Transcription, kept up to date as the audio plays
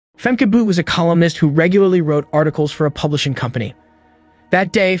Femke Boot was a columnist who regularly wrote articles for a publishing company.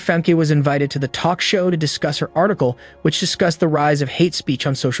 That day, Femke was invited to the talk show to discuss her article, which discussed the rise of hate speech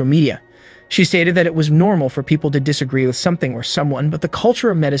on social media. She stated that it was normal for people to disagree with something or someone, but the culture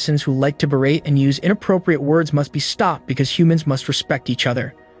of netizens who like to berate and use inappropriate words must be stopped because humans must respect each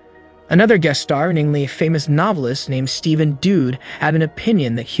other. Another guest star, namely a famous novelist named Stephen Dude, had an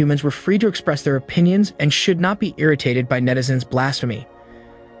opinion that humans were free to express their opinions and should not be irritated by netizens' blasphemy.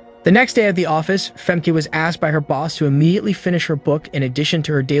 The next day at the office, Femke was asked by her boss to immediately finish her book in addition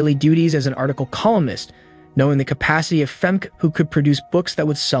to her daily duties as an article columnist, knowing the capacity of Femke, who could produce books that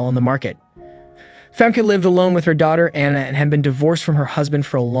would sell on the market. Femke lived alone with her daughter Anna and had been divorced from her husband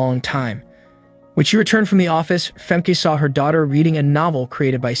for a long time. When she returned from the office, Femke saw her daughter reading a novel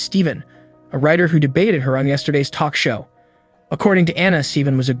created by Stephen, a writer who debated her on yesterday's talk show. According to Anna,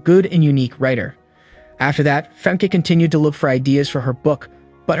 Stephen was a good and unique writer. After that, Femke continued to look for ideas for her book,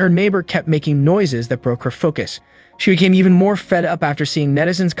 but her neighbor kept making noises that broke her focus. She became even more fed up after seeing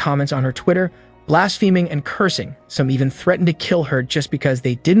netizens' comments on her Twitter, blaspheming and cursing. Some even threatened to kill her just because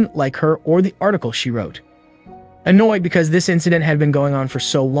they didn't like her or the article she wrote. Annoyed because this incident had been going on for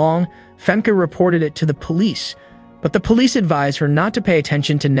so long, Femke reported it to the police, but the police advised her not to pay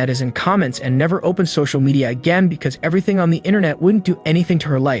attention to netizen comments and never open social media again because everything on the internet wouldn't do anything to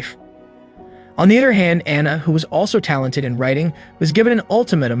her life. On the other hand, Anna, who was also talented in writing, was given an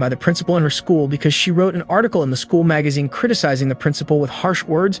ultimatum by the principal in her school because she wrote an article in the school magazine criticizing the principal with harsh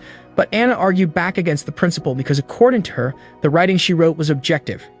words, but Anna argued back against the principal because according to her, the writing she wrote was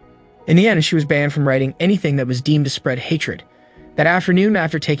objective. In the end, she was banned from writing anything that was deemed to spread hatred. That afternoon,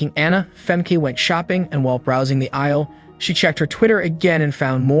 after taking Anna, Femke went shopping, and while browsing the aisle, she checked her Twitter again and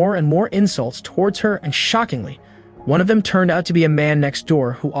found more and more insults towards her, and shockingly, one of them turned out to be a man next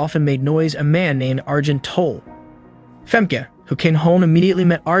door who often made noise, a man named Arjun Toll. Femke, who came home, immediately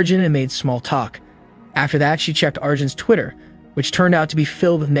met Arjun and made small talk. After that, she checked Arjun's Twitter, which turned out to be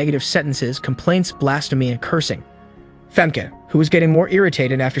filled with negative sentences, complaints, blasphemy, and cursing. Femke, who was getting more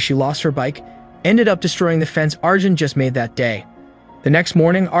irritated after she lost her bike, ended up destroying the fence Arjun just made that day. The next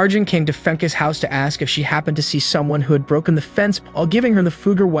morning, Arjun came to Femke's house to ask if she happened to see someone who had broken the fence while giving her the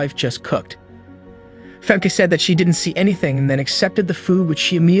food her wife just cooked. Femke said that she didn't see anything and then accepted the food, which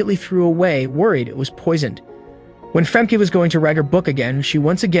she immediately threw away, worried it was poisoned. When Femke was going to write her book again, she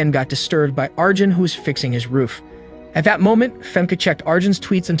once again got disturbed by Arjun, who was fixing his roof. At that moment, Femke checked Arjun's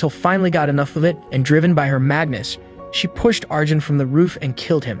tweets until finally got enough of it, and driven by her madness, she pushed Arjun from the roof and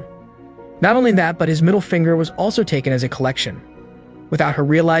killed him. Not only that, but his middle finger was also taken as a collection. Without her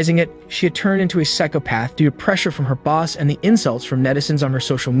realizing it, she had turned into a psychopath due to pressure from her boss and the insults from netizens on her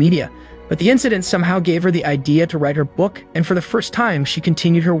social media. But the incident somehow gave her the idea to write her book, and for the first time, she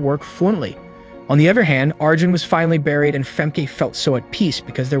continued her work fluently. On the other hand, Arjun was finally buried, and Femke felt so at peace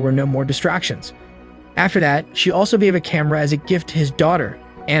because there were no more distractions. After that, she also gave a camera as a gift to his daughter,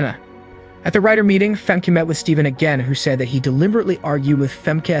 Anna. At the writer meeting, Femke met with Stephen again, who said that he deliberately argued with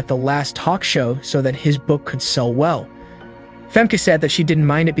Femke at the last talk show so that his book could sell well. Femke said that she didn't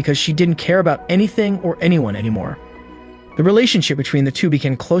mind it because she didn't care about anything or anyone anymore. The relationship between the two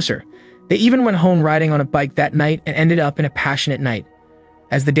became closer. They even went home riding on a bike that night and ended up in a passionate night.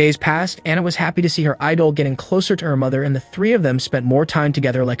 As the days passed, Anna was happy to see her idol getting closer to her mother, and the three of them spent more time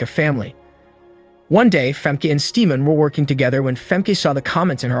together like a family. One day, Femke and Stephen were working together when Femke saw the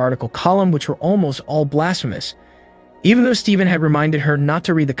comments in her article column, which were almost all blasphemous. Even though Stephen had reminded her not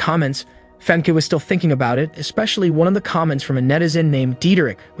to read the comments, Femke was still thinking about it, especially one of the comments from a netizen named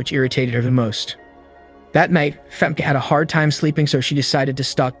Diederik, which irritated her the most. That night, Femke had a hard time sleeping, so she decided to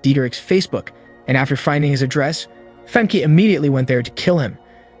stalk Diederik's Facebook, and after finding his address, Femke immediately went there to kill him.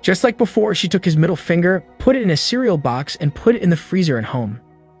 Just like before, she took his middle finger, put it in a cereal box, and put it in the freezer at home.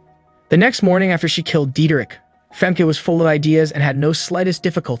 The next morning after she killed Diederik, Femke was full of ideas and had no slightest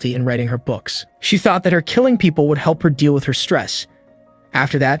difficulty in writing her books. She thought that her killing people would help her deal with her stress.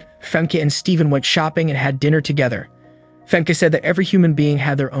 After that, Femke and Stephen went shopping and had dinner together. Femke said that every human being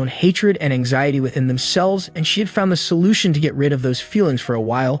had their own hatred and anxiety within themselves, and she had found the solution to get rid of those feelings for a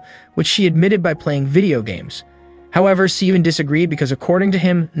while, which she admitted by playing video games. However, Stephen disagreed because according to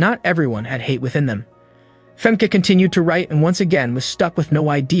him, not everyone had hate within them. Femke continued to write and once again was stuck with no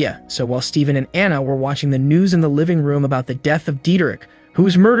idea, so while Stephen and Anna were watching the news in the living room about the death of Diederik, who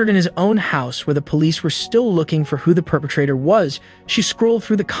was murdered in his own house where the police were still looking for who the perpetrator was, she scrolled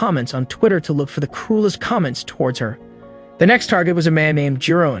through the comments on Twitter to look for the cruelest comments towards her. The next target was a man named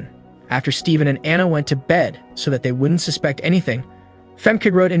Jeroen. After Stephen and Anna went to bed so that they wouldn't suspect anything,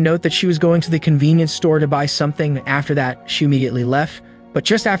 Femke wrote a note that she was going to the convenience store to buy something, and after that, she immediately left. But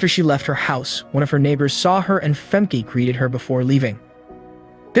just after she left her house, one of her neighbors saw her and Femke greeted her before leaving.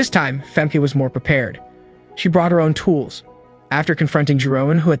 This time, Femke was more prepared. She brought her own tools. After confronting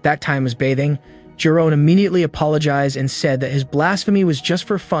Jeroen, who at that time was bathing, Jeroen immediately apologized and said that his blasphemy was just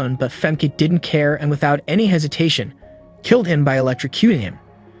for fun, but Femke didn't care and without any hesitation, killed him by electrocuting him.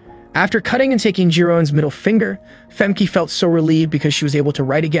 After cutting and taking Jeroen's middle finger, Femke felt so relieved because she was able to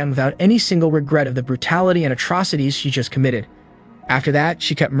write again without any single regret of the brutality and atrocities she just committed. After that,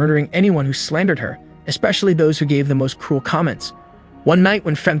 she kept murdering anyone who slandered her, especially those who gave the most cruel comments. One night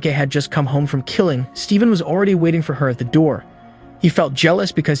when Femke had just come home from killing, Steven was already waiting for her at the door. He felt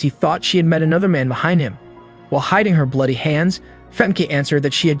jealous because he thought she had met another man behind him. While hiding her bloody hands, Femke answered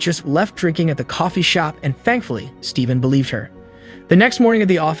that she had just left drinking at the coffee shop, and thankfully, Steven believed her. The next morning at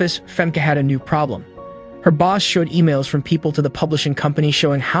the office, Femke had a new problem. Her boss showed emails from people to the publishing company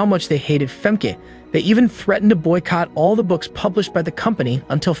showing how much they hated Femke. They even threatened to boycott all the books published by the company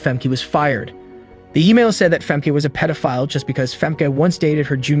until Femke was fired. The email said that Femke was a pedophile just because Femke once dated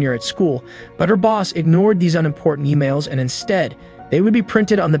her junior at school, but her boss ignored these unimportant emails and instead, they would be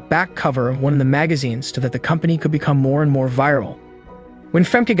printed on the back cover of one of the magazines so that the company could become more and more viral. When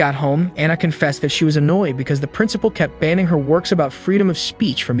Femke got home, Anna confessed that she was annoyed because the principal kept banning her works about freedom of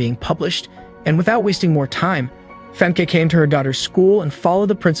speech from being published, and without wasting more time, Femke came to her daughter's school and followed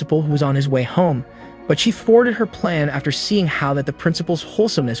the principal who was on his way home, but she thwarted her plan after seeing how that the principal's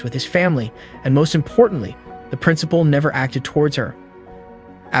wholesomeness with his family, and most importantly, the principal never acted towards her.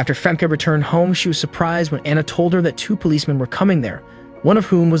 After Femke returned home, she was surprised when Anna told her that 2 policemen were coming there, one of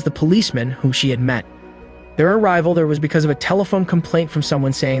whom was the policeman whom she had met. Their arrival there was because of a telephone complaint from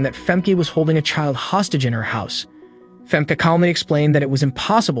someone saying that Femke was holding a child hostage in her house. Femke calmly explained that it was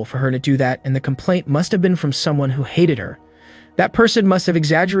impossible for her to do that and the complaint must have been from someone who hated her. That person must have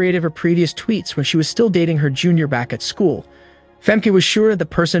exaggerated her previous tweets when she was still dating her junior back at school. Femke was sure the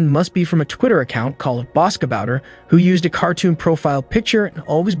person must be from a Twitter account called Boskabouter who used a cartoon profile picture and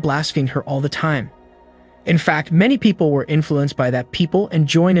always blasphemed her all the time. In fact, many people were influenced by that people and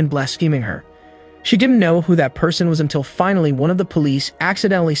joined in blaspheming her. She didn't know who that person was until finally one of the police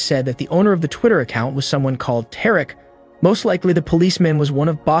accidentally said that the owner of the Twitter account was someone called Tarek. Most likely the policeman was one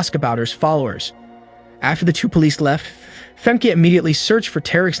of Boskabouter's followers. After the 2 police left, Femke immediately searched for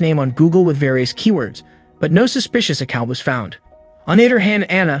Tarek's name on Google with various keywords, but no suspicious account was found. On the other hand,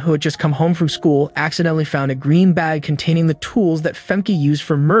 Anna, who had just come home from school, accidentally found a green bag containing the tools that Femke used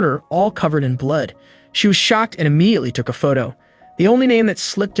for murder, all covered in blood. She was shocked and immediately took a photo. The only name that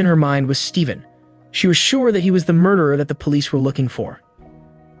slipped in her mind was Steven. She was sure that he was the murderer that the police were looking for.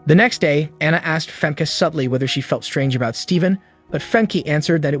 The next day, Anna asked Femke subtly whether she felt strange about Steven, but Femke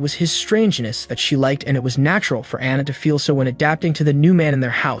answered that it was his strangeness that she liked and it was natural for Anna to feel so when adapting to the new man in their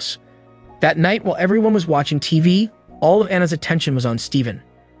house. That night, while everyone was watching TV, all of Anna's attention was on Steven.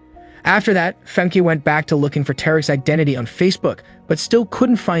 After that, Femke went back to looking for Tarek's identity on Facebook, but still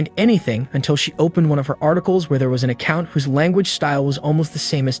couldn't find anything until she opened one of her articles where there was an account whose language style was almost the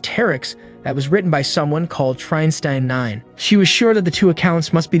same as Tarek's that was written by someone called Treinstein9. She was sure that the 2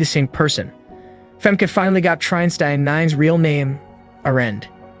 accounts must be the same person. Femke finally got Treinstein9's real name, Arend.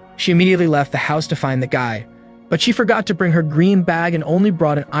 She immediately left the house to find the guy, but she forgot to bring her green bag and only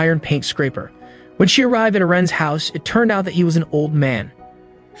brought an iron paint scraper. When she arrived at Arend's house, it turned out that he was an old man.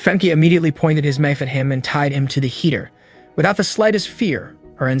 Femke immediately pointed his knife at him and tied him to the heater. Without the slightest fear,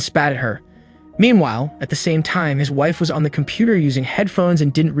 Arend spat at her. Meanwhile, at the same time, his wife was on the computer using headphones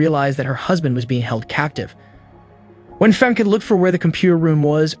and didn't realize that her husband was being held captive. When Femke looked for where the computer room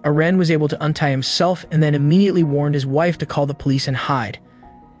was, Arend was able to untie himself and then immediately warned his wife to call the police and hide.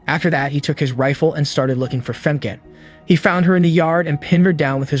 After that, he took his rifle and started looking for Femke. He found her in the yard and pinned her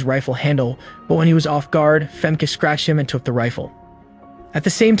down with his rifle handle, but when he was off guard, Femke scratched him and took the rifle. At the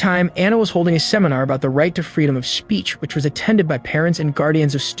same time, Anna was holding a seminar about the right to freedom of speech, which was attended by parents and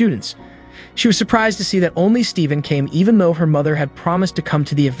guardians of students. She was surprised to see that only Steven came even though her mother had promised to come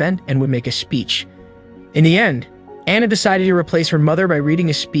to the event and would make a speech. In the end, Anna decided to replace her mother by reading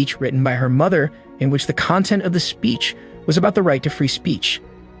a speech written by her mother in which the content of the speech was about the right to free speech.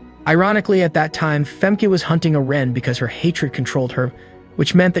 Ironically, at that time, Femke was hunting Arend because her hatred controlled her,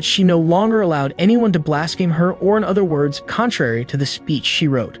 which meant that she no longer allowed anyone to blaspheme her or, in other words, contrary to the speech she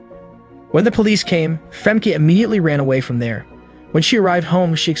wrote. When the police came, Femke immediately ran away from there. When she arrived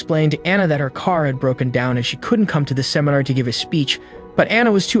home, she explained to Anna that her car had broken down and she couldn't come to the seminar to give a speech, but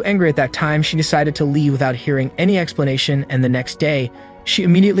Anna was too angry at that time. She decided to leave without hearing any explanation, and the next day, she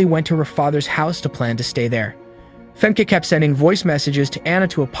immediately went to her father's house to plan to stay there. Femke kept sending voice messages to Anna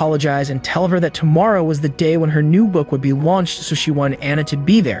to apologize and tell her that tomorrow was the day when her new book would be launched, so she wanted Anna to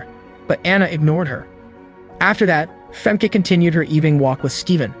be there, but Anna ignored her. After that, Femke continued her evening walk with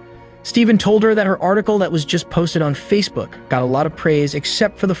Steven. Stephen told her that her article that was just posted on Facebook got a lot of praise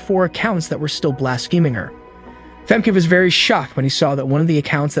except for the 4 accounts that were still blaspheming her. Femke was very shocked when he saw that one of the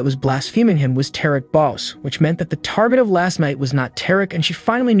accounts that was blaspheming him was Tarek Boss, which meant that the target of last night was not Tarek, and she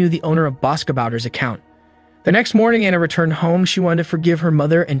finally knew the owner of Boskabouter's account. The next morning, Anna returned home. She wanted to forgive her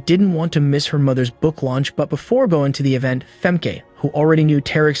mother and didn't want to miss her mother's book launch, but before going to the event, Femke, who already knew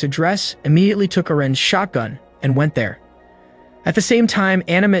Tarek's address, immediately took a Ren's shotgun and went there. At the same time,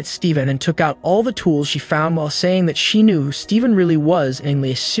 Anna met Stephen and took out all the tools she found while saying that she knew who Stephen really was,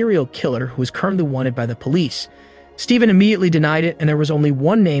 namely a serial killer who was currently wanted by the police. Stephen immediately denied it, and there was only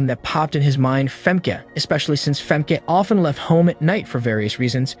one name that popped in his mind, Femke, especially since Femke often left home at night for various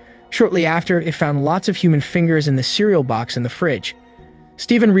reasons. Shortly after, it found lots of human fingers in the cereal box in the fridge.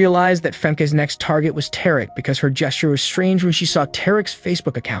 Stephen realized that Femke's next target was Tarek because her gesture was strange when she saw Tarek's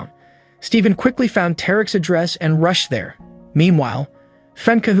Facebook account. Stephen quickly found Tarek's address and rushed there. Meanwhile,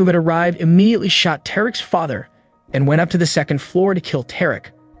 Femke, who had arrived, immediately shot Tarek's father and went up to the 2nd floor to kill Tarek.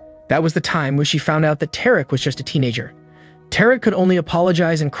 That was the time when she found out that Tarek was just a teenager. Tarek could only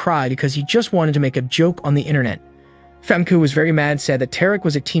apologize and cry because he just wanted to make a joke on the internet. Femke, who was very mad, said that Tarek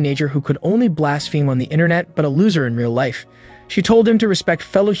was a teenager who could only blaspheme on the internet but a loser in real life. She told him to respect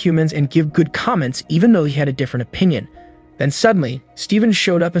fellow humans and give good comments even though he had a different opinion. Then suddenly, Stephen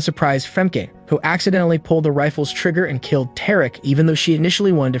showed up and surprised Femke, who accidentally pulled the rifle's trigger and killed Tarek even though she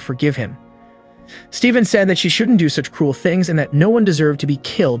initially wanted to forgive him. Stephen said that she shouldn't do such cruel things and that no one deserved to be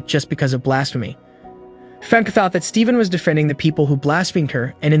killed just because of blasphemy. Femke thought that Stephen was defending the people who blasphemed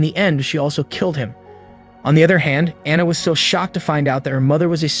her, and in the end, she also killed him. On the other hand, Anna was still shocked to find out that her mother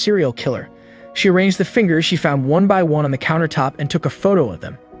was a serial killer. She arranged the fingers she found one by one on the countertop and took a photo of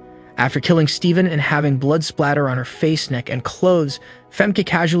them. After killing Stephen and having blood splatter on her face, neck, and clothes, Femke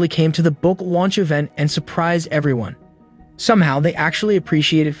casually came to the book launch event and surprised everyone. Somehow, they actually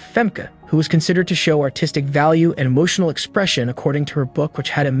appreciated Femke, who was considered to show artistic value and emotional expression according to her book, which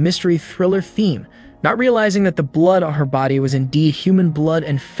had a mystery thriller theme, not realizing that the blood on her body was indeed human blood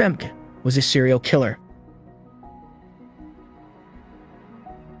and Femke was a serial killer.